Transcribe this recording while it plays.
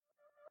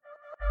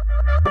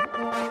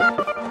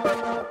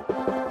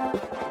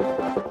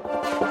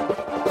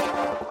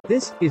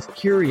This is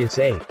Curious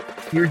Ape,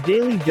 your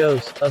daily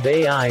dose of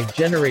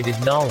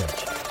AI-generated knowledge.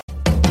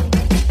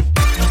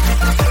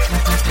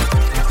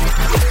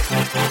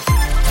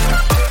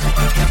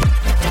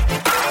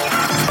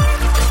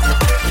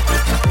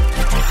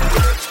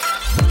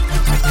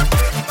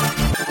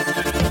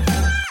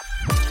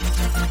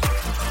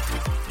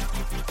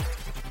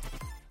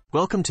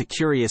 Welcome to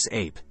Curious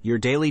Ape, your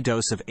daily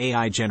dose of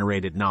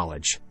AI-generated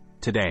knowledge.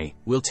 Today,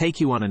 we'll take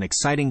you on an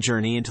exciting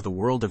journey into the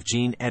world of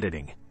gene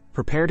editing.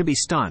 Prepare to be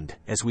stunned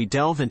as we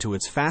delve into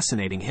its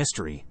fascinating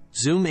history,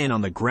 zoom in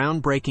on the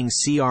groundbreaking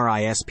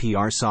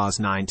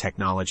CRISPR-Cas9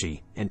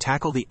 technology, and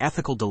tackle the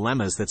ethical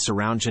dilemmas that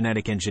surround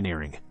genetic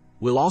engineering.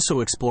 We'll also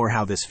explore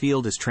how this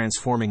field is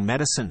transforming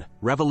medicine,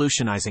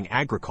 revolutionizing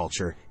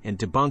agriculture, and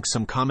debunk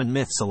some common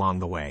myths along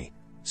the way.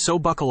 So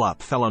buckle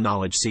up, fellow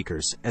knowledge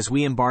seekers, as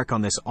we embark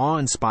on this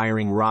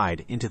awe-inspiring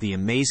ride into the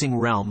amazing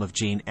realm of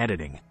gene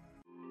editing.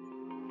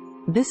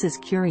 This is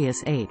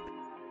Curious Ape.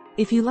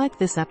 If you like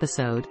this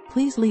episode,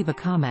 please leave a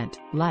comment,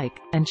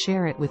 like, and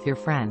share it with your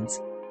friends.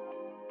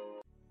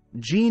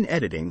 Gene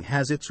editing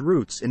has its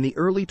roots in the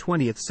early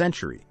 20th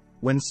century,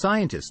 when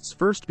scientists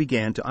first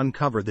began to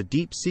uncover the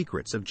deep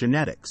secrets of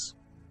genetics.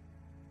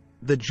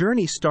 The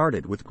journey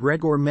started with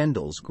Gregor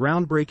Mendel's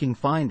groundbreaking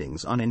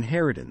findings on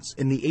inheritance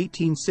in the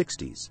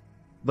 1860s,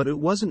 but it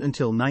wasn't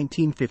until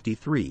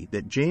 1953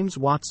 that James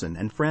Watson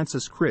and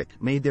Francis Crick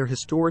made their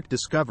historic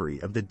discovery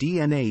of the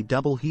DNA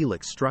double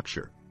helix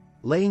structure,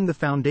 laying the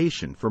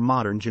foundation for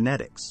modern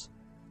genetics.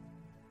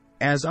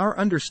 As our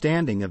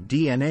understanding of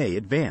DNA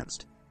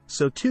advanced,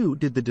 so too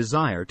did the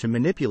desire to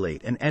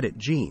manipulate and edit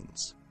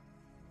genes.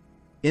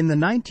 In the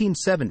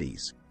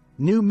 1970s,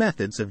 new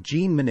methods of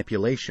gene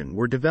manipulation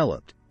were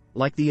developed,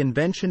 like the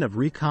invention of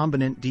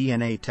recombinant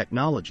DNA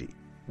technology,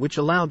 which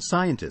allowed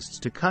scientists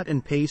to cut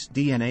and paste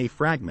DNA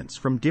fragments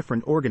from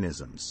different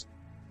organisms.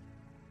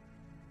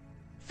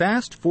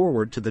 Fast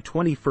forward to the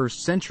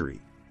 21st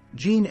century,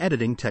 gene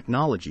editing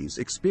technologies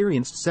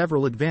experienced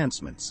several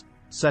advancements,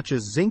 such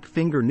as zinc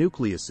finger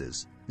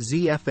nucleases,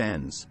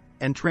 ZFNs,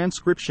 and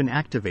transcription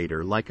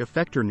activator like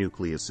effector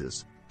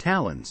nucleases,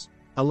 TALENs,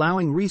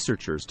 allowing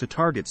researchers to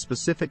target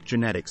specific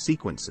genetic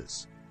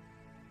sequences.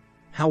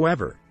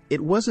 However,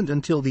 it wasn't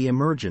until the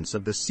emergence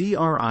of the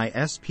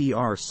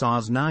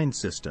CRISPR-Cas9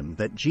 system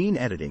that gene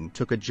editing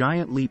took a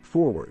giant leap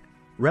forward,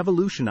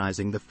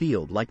 revolutionizing the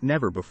field like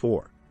never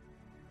before.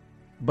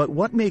 But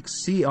what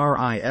makes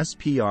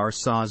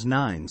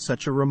CRISPR-Cas9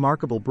 such a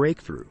remarkable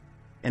breakthrough,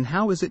 and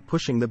how is it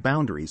pushing the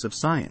boundaries of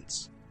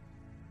science?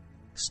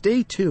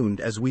 Stay tuned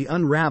as we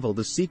unravel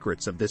the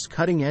secrets of this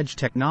cutting-edge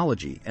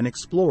technology and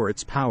explore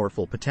its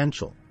powerful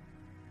potential.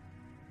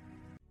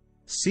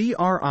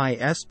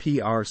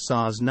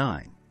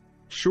 CRISPR-Cas9,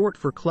 short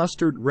for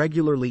Clustered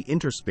Regularly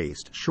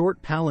Interspaced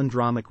Short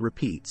Palindromic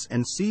Repeats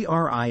and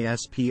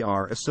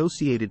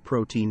CRISPR-associated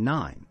protein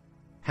 9,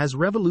 has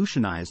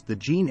revolutionized the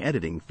gene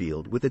editing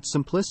field with its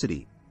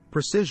simplicity,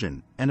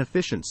 precision, and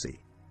efficiency.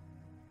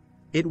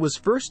 It was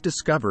first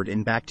discovered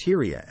in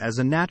bacteria as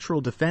a natural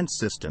defense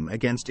system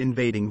against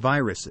invading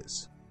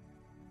viruses.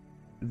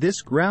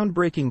 This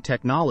groundbreaking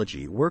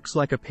technology works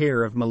like a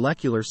pair of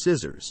molecular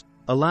scissors,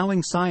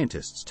 allowing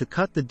scientists to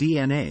cut the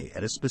DNA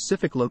at a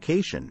specific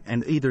location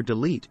and either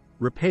delete,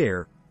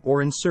 repair,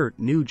 or insert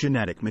new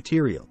genetic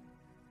material.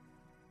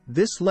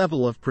 This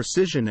level of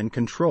precision and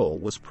control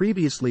was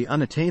previously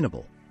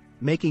unattainable,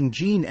 making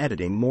gene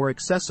editing more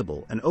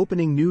accessible and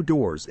opening new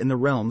doors in the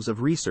realms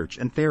of research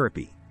and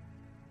therapy.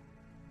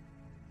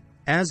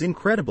 As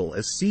incredible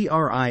as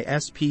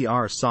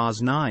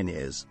CRISPR-Cas9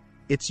 is,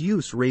 its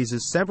use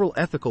raises several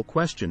ethical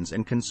questions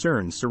and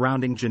concerns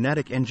surrounding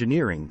genetic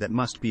engineering that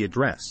must be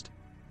addressed.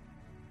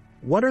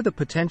 What are the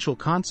potential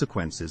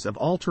consequences of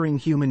altering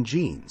human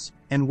genes,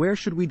 and where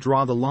should we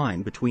draw the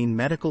line between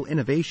medical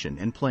innovation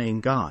and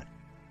playing God?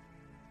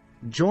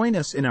 Join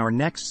us in our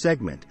next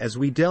segment as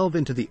we delve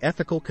into the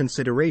ethical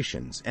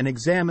considerations and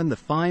examine the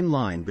fine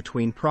line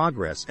between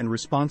progress and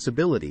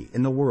responsibility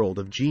in the world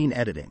of gene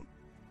editing.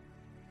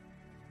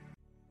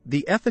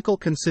 The ethical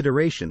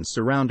considerations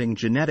surrounding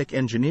genetic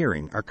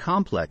engineering are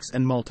complex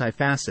and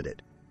multifaceted.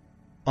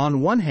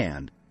 On one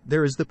hand,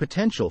 there is the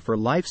potential for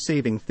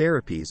life-saving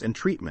therapies and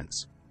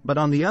treatments, but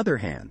on the other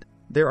hand,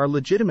 there are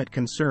legitimate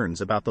concerns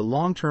about the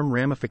long-term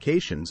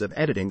ramifications of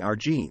editing our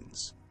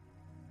genes.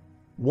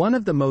 One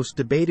of the most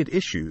debated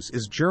issues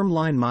is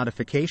germline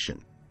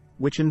modification,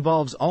 which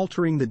involves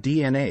altering the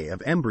DNA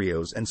of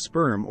embryos and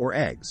sperm or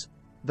eggs,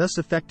 thus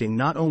affecting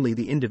not only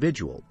the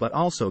individual but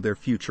also their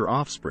future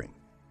offspring.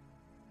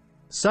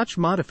 Such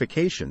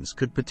modifications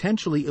could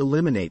potentially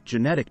eliminate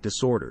genetic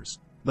disorders,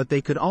 but they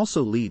could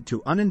also lead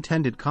to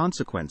unintended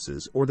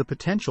consequences or the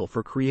potential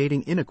for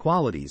creating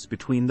inequalities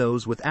between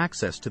those with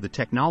access to the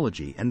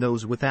technology and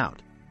those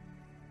without.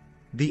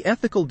 The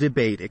ethical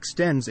debate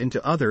extends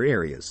into other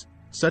areas,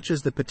 such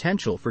as the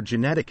potential for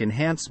genetic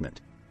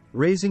enhancement,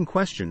 raising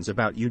questions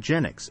about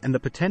eugenics and the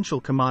potential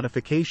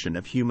commodification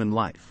of human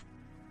life.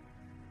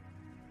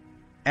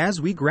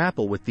 As we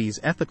grapple with these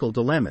ethical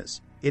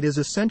dilemmas, it is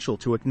essential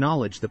to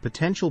acknowledge the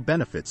potential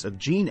benefits of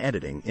gene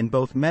editing in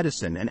both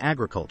medicine and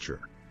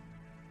agriculture.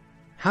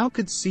 How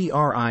could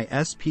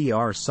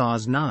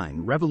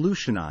CRISPR-Cas9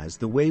 revolutionize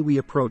the way we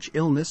approach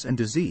illness and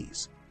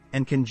disease,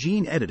 and can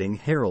gene editing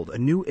herald a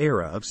new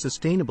era of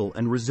sustainable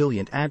and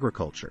resilient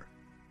agriculture?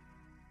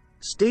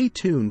 Stay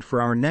tuned for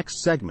our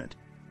next segment,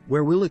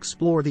 where we'll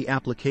explore the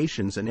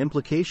applications and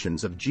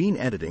implications of gene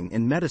editing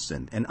in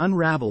medicine and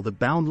unravel the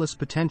boundless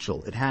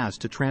potential it has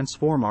to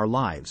transform our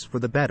lives for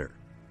the better.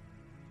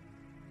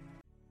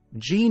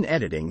 Gene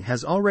editing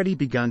has already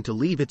begun to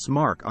leave its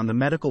mark on the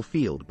medical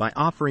field by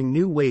offering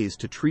new ways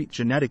to treat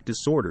genetic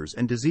disorders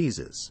and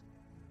diseases.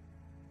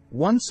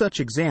 One such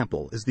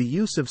example is the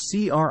use of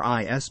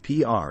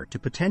CRISPR to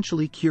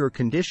potentially cure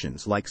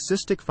conditions like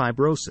cystic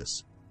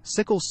fibrosis,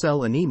 sickle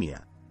cell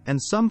anemia, and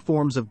some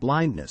forms of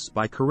blindness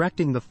by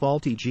correcting the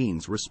faulty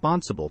genes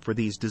responsible for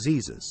these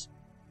diseases.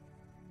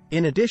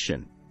 In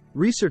addition,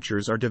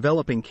 researchers are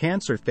developing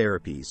cancer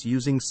therapies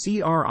using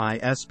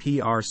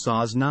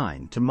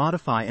CRISPR-Cas9 to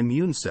modify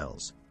immune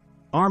cells,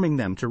 arming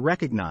them to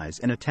recognize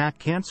and attack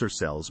cancer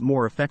cells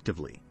more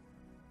effectively.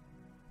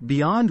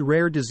 Beyond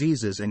rare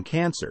diseases and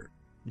cancer,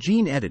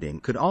 gene editing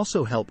could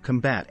also help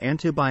combat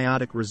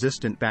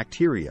antibiotic-resistant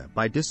bacteria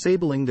by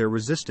disabling their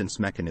resistance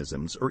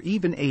mechanisms or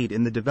even aid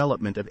in the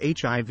development of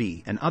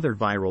HIV and other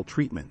viral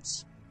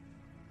treatments.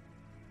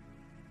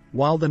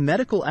 While the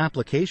medical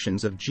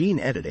applications of gene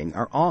editing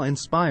are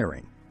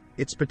awe-inspiring,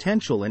 its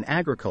potential in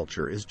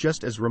agriculture is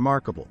just as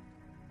remarkable.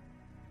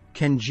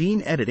 Can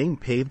gene editing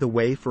pave the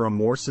way for a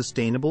more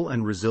sustainable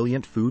and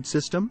resilient food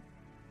system?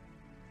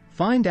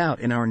 Find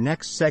out in our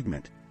next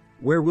segment,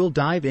 where we'll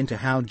dive into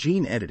how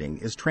gene editing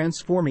is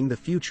transforming the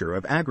future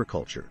of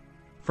agriculture,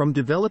 from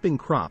developing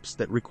crops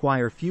that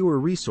require fewer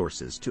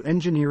resources to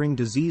engineering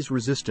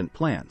disease-resistant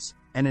plants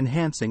and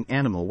enhancing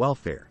animal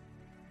welfare.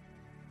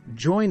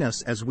 Join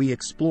us as we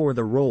explore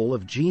the role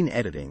of gene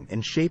editing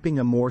in shaping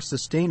a more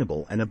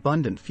sustainable and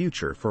abundant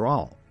future for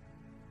all.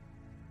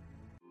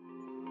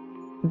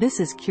 This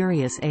is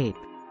Curious Ape.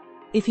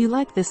 If you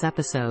like this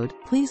episode,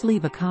 please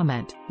leave a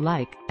comment,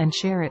 like, and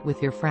share it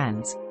with your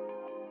friends.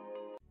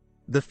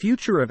 The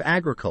future of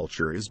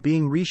agriculture is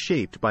being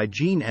reshaped by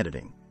gene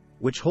editing,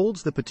 which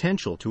holds the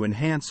potential to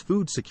enhance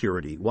food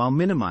security while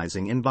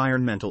minimizing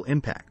environmental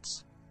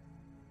impacts.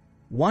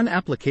 One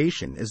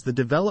application is the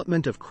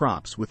development of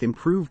crops with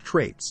improved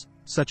traits,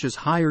 such as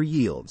higher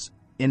yields,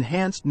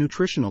 enhanced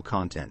nutritional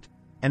content,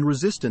 and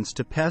resistance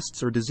to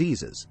pests or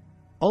diseases,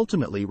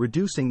 ultimately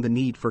reducing the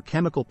need for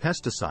chemical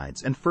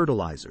pesticides and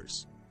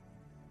fertilizers.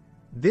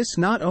 This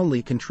not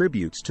only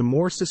contributes to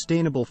more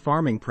sustainable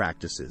farming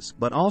practices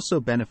but also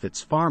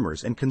benefits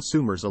farmers and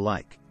consumers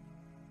alike.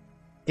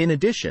 In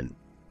addition,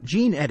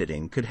 gene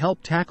editing could help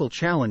tackle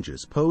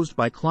challenges posed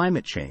by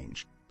climate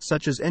change,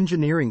 such as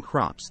engineering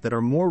crops that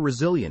are more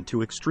resilient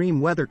to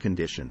extreme weather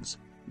conditions,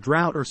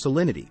 drought or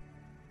salinity,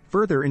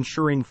 further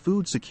ensuring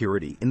food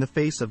security in the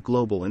face of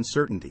global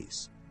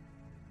uncertainties.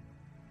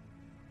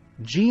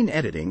 Gene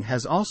editing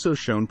has also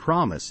shown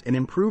promise in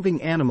improving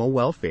animal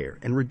welfare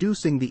and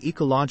reducing the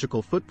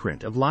ecological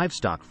footprint of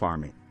livestock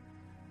farming.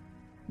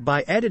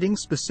 By editing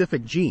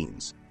specific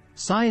genes,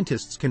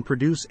 scientists can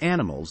produce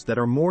animals that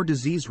are more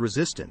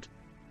disease-resistant,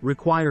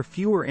 require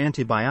fewer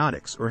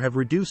antibiotics, or have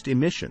reduced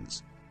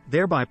emissions,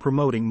 thereby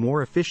promoting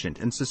more efficient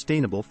and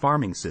sustainable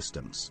farming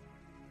systems.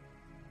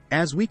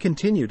 As we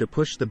continue to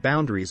push the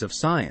boundaries of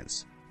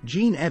science,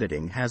 gene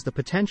editing has the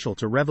potential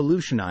to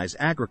revolutionize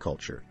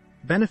agriculture,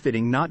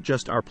 benefiting not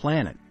just our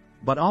planet,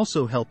 but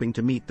also helping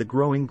to meet the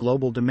growing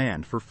global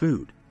demand for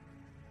food.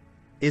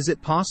 Is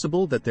it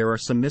possible that there are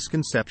some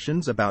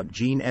misconceptions about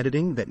gene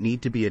editing that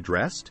need to be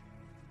addressed?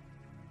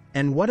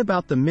 And what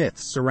about the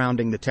myths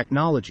surrounding the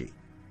technology?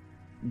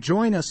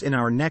 Join us in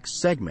our next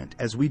segment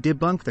as we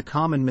debunk the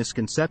common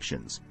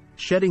misconceptions,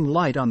 shedding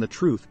light on the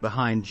truth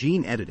behind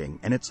gene editing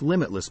and its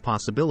limitless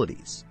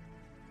possibilities.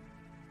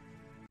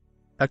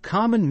 A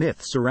common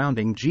myth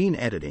surrounding gene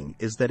editing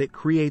is that it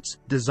creates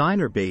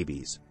designer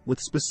babies with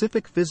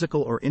specific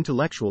physical or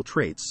intellectual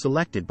traits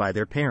selected by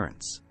their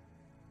parents.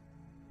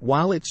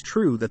 While it's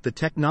true that the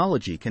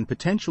technology can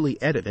potentially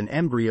edit an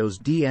embryo's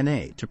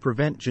DNA to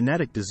prevent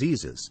genetic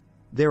diseases,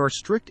 there are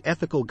strict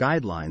ethical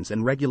guidelines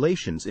and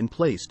regulations in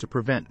place to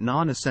prevent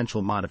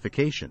non-essential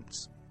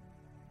modifications.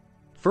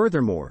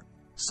 Furthermore,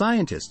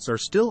 scientists are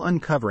still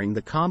uncovering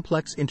the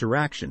complex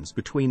interactions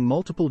between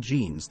multiple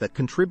genes that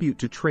contribute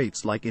to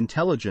traits like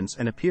intelligence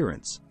and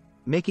appearance,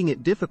 making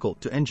it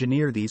difficult to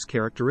engineer these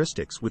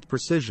characteristics with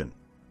precision.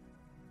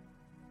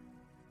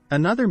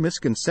 Another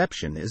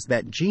misconception is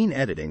that gene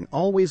editing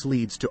always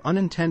leads to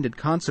unintended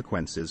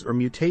consequences or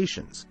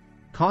mutations,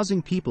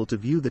 causing people to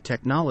view the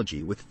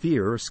technology with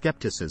fear or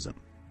skepticism.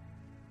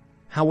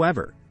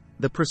 However,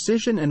 the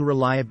precision and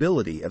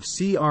reliability of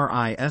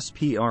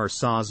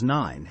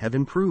CRISPR-Cas9 have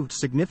improved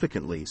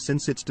significantly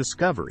since its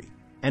discovery,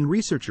 and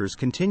researchers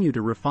continue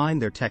to refine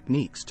their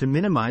techniques to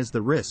minimize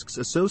the risks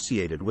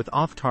associated with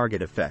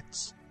off-target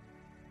effects.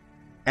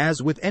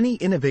 As with any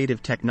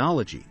innovative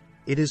technology,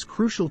 it is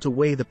crucial to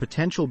weigh the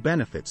potential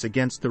benefits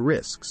against the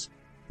risks,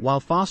 while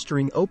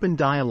fostering open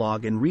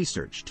dialogue and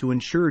research to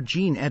ensure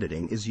gene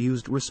editing is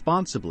used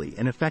responsibly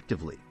and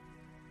effectively.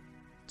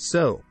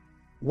 So,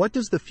 what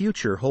does the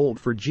future hold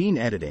for gene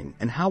editing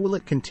and how will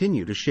it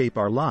continue to shape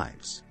our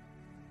lives?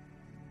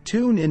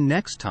 Tune in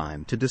next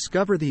time to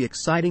discover the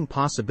exciting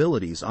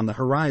possibilities on the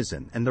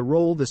horizon and the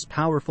role this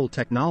powerful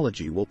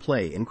technology will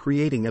play in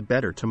creating a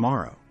better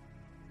tomorrow.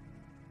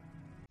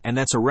 And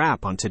that's a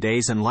wrap on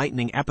today's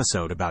enlightening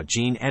episode about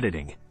gene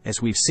editing.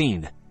 As we've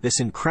seen,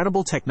 this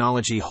incredible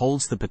technology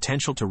holds the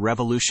potential to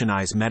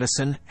revolutionize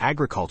medicine,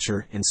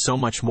 agriculture, and so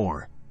much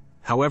more.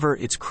 However,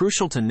 it's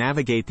crucial to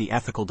navigate the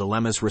ethical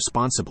dilemmas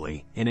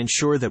responsibly and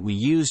ensure that we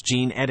use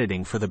gene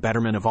editing for the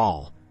betterment of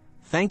all.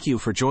 Thank you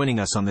for joining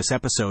us on this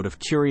episode of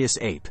Curious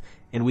Ape,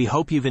 and we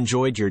hope you've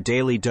enjoyed your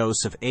daily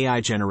dose of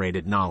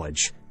AI-generated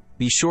knowledge.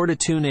 Be sure to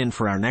tune in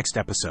for our next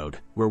episode,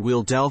 where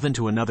we'll delve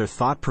into another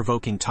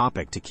thought-provoking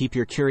topic to keep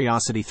your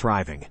curiosity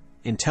thriving.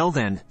 Until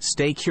then,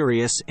 stay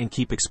curious and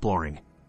keep exploring.